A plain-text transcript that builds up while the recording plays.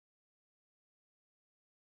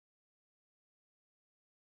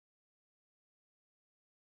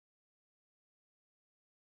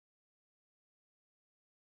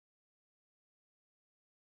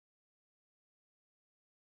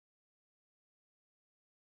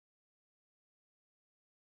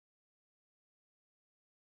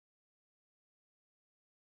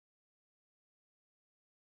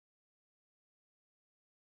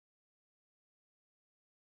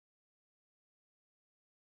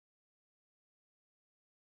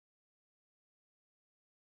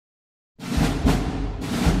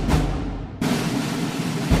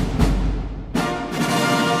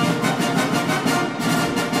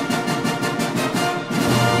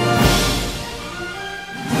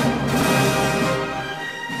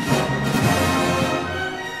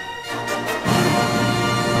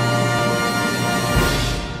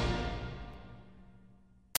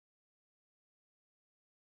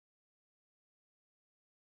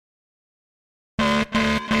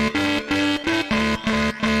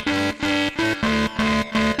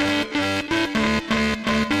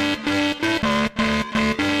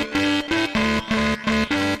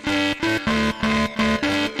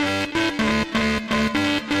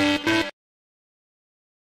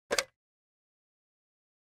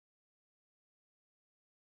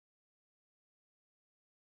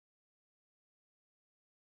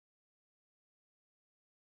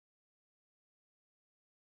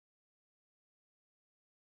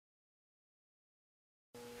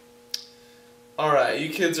Alright, you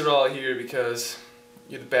kids are all here because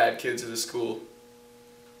you're the bad kids of the school.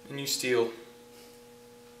 And you steal.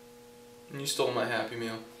 And you stole my Happy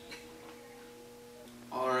Meal.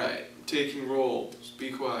 Alright, taking roll. Just be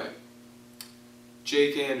quiet.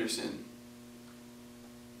 Jake Anderson.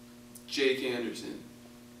 Jake Anderson.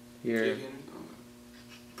 Here. Jake Anderson? Okay.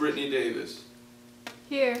 Brittany Davis.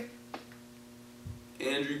 Here.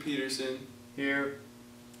 Andrew Peterson. Here.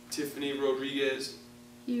 Tiffany Rodriguez.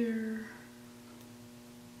 Here.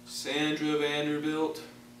 Sandra Vanderbilt.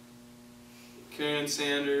 Karen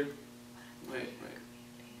Sander. Wait.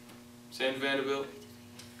 Sandra Vanderbilt.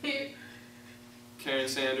 Here. Karen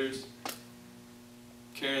Sanders.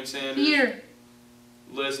 Karen Sanders. Here.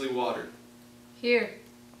 Leslie Water. Here.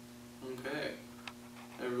 Okay.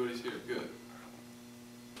 Everybody's here. Good.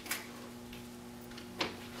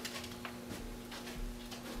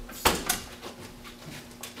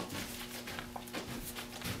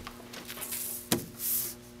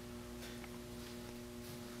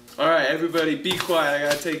 Alright, everybody be quiet. I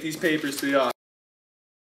gotta take these papers to the office.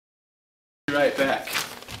 Be right back.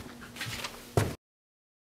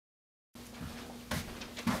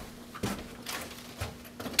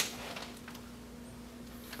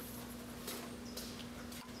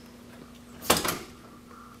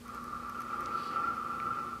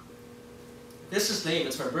 This is name.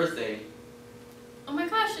 It's my birthday. Oh my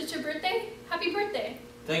gosh, it's your birthday? Happy birthday.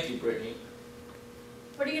 Thank you, Brittany.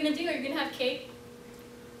 What are you gonna do? Are you gonna have cake?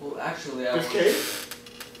 Well, actually, I There's cake?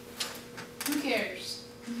 Who cares?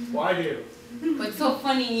 Why do? What's so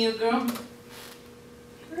funny in you, girl?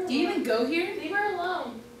 Do you even go here? Leave her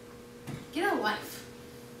alone. Get a life.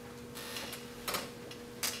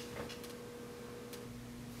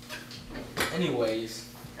 Anyways,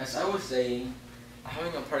 as I was saying, I'm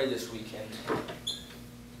having a party this weekend.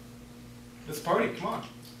 Let's party, come on.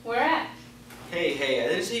 Where at? Hey, I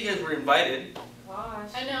didn't say you guys were invited. Gosh.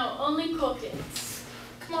 I know, only cool kids.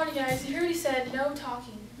 Come on, you guys. You already said no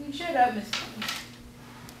talking. You shut up, Miss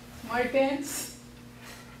Smart Pants.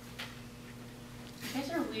 You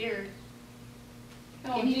guys are weird.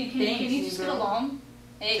 Can you just get along?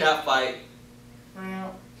 Hey. Cat fight.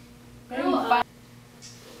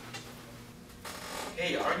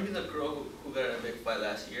 Hey, aren't you the girl who got in a big fight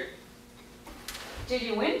last year? Did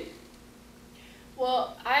you win?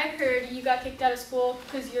 Well, I heard you got kicked out of school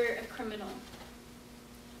because you're a criminal.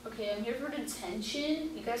 Okay, I'm here for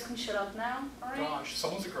detention. You guys can shut up now, alright? Gosh,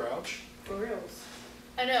 someone's a grouch. For reals.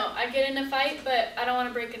 I know, I get in a fight, but I don't want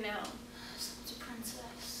to break it now. Such a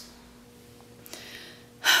princess.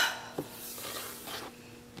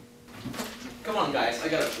 Come on, guys. I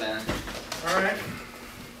got a plan. Alright.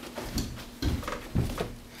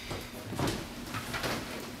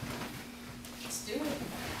 Let's do it.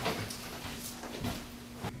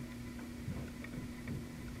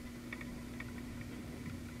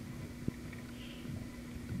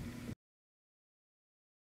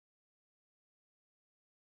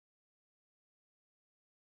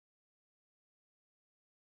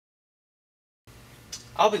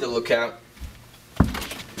 I'll be the lookout.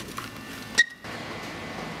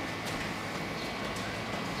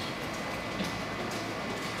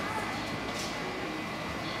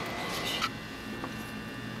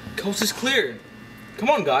 Coast is clear.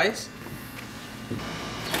 Come on, guys.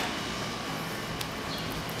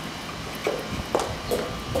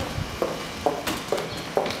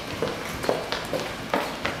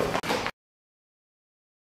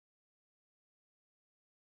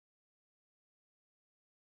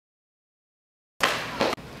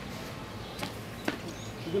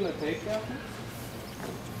 You gonna take that?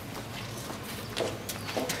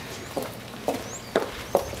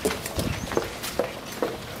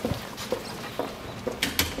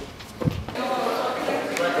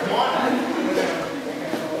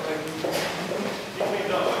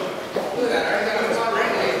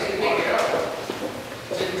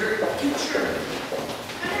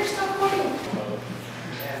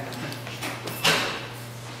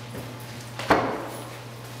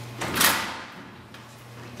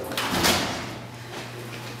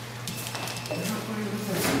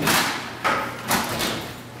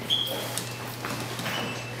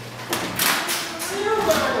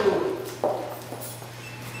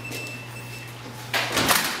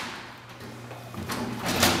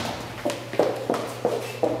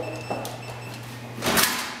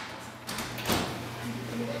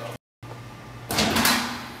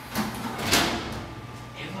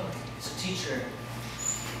 Teacher.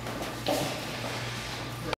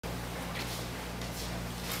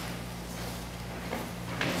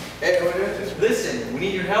 Hey, what is it? Listen, we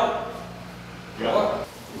need your help. What?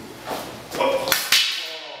 Oh,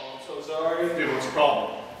 I'm so sorry. Dude, what's your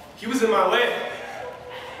problem? He was in my way.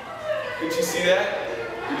 Did you see that?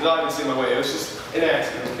 It was obviously in my way. It was just an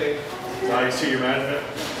accident, okay? So you see your management?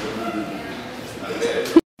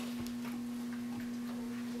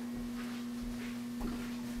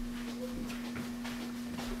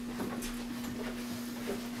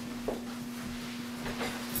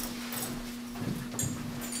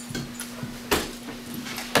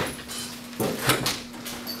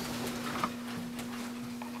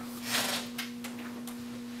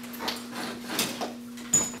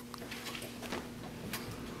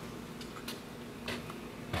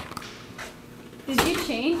 Did you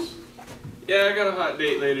change? Yeah, I got a hot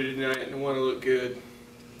date later tonight and I want to look good.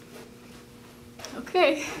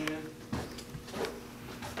 Okay. Yeah.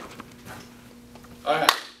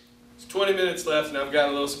 Alright, it's 20 minutes left and I've got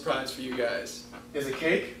a little surprise for you guys. Is it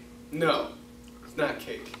cake? No, it's not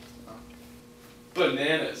cake.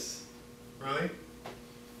 Bananas. Really?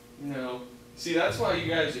 No. See, that's why you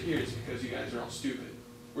guys are here, is because you guys are all stupid.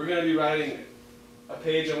 We're going to be writing a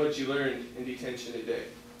page on what you learned in detention today.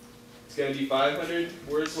 It's going to be 500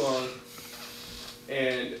 words long,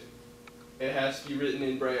 and it has to be written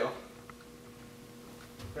in Braille.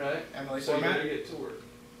 Right? Emily, So you format? better get to work.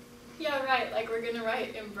 Yeah, right. Like we're gonna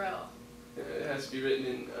write in Braille. It has to be written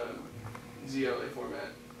in ZLA format.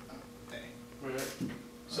 Dang. Right?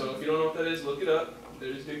 So if you don't know what that is, look it up.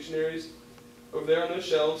 There's dictionaries over there on those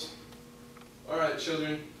shelves. Alright,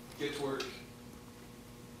 children, get to work.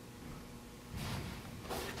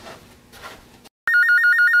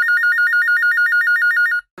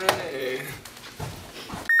 Hey.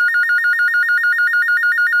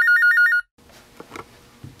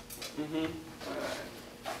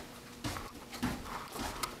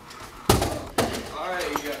 Alright,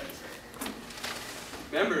 you guys.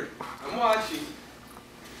 Remember, I'm watching.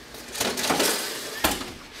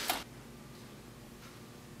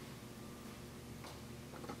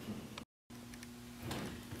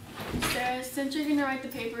 Sarah, since you're gonna write the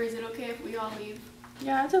paper, is it okay if we all leave?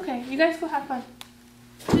 Yeah, it's okay. You guys go have fun.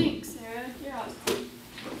 Thanks, Sarah. You're awesome.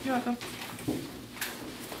 You're welcome.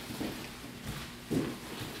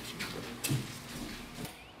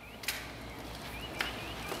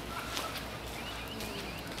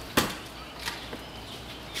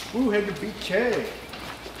 Ooh, had to beat cake.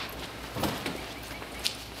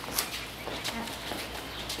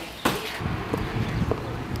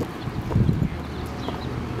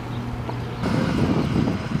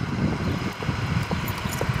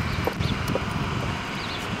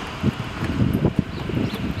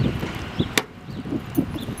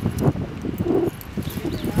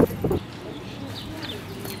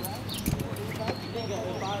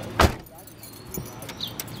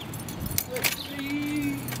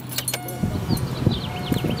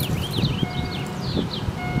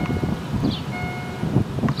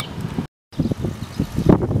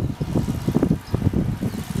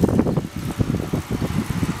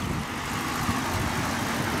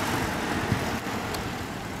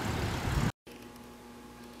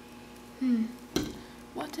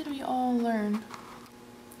 What did we all learn?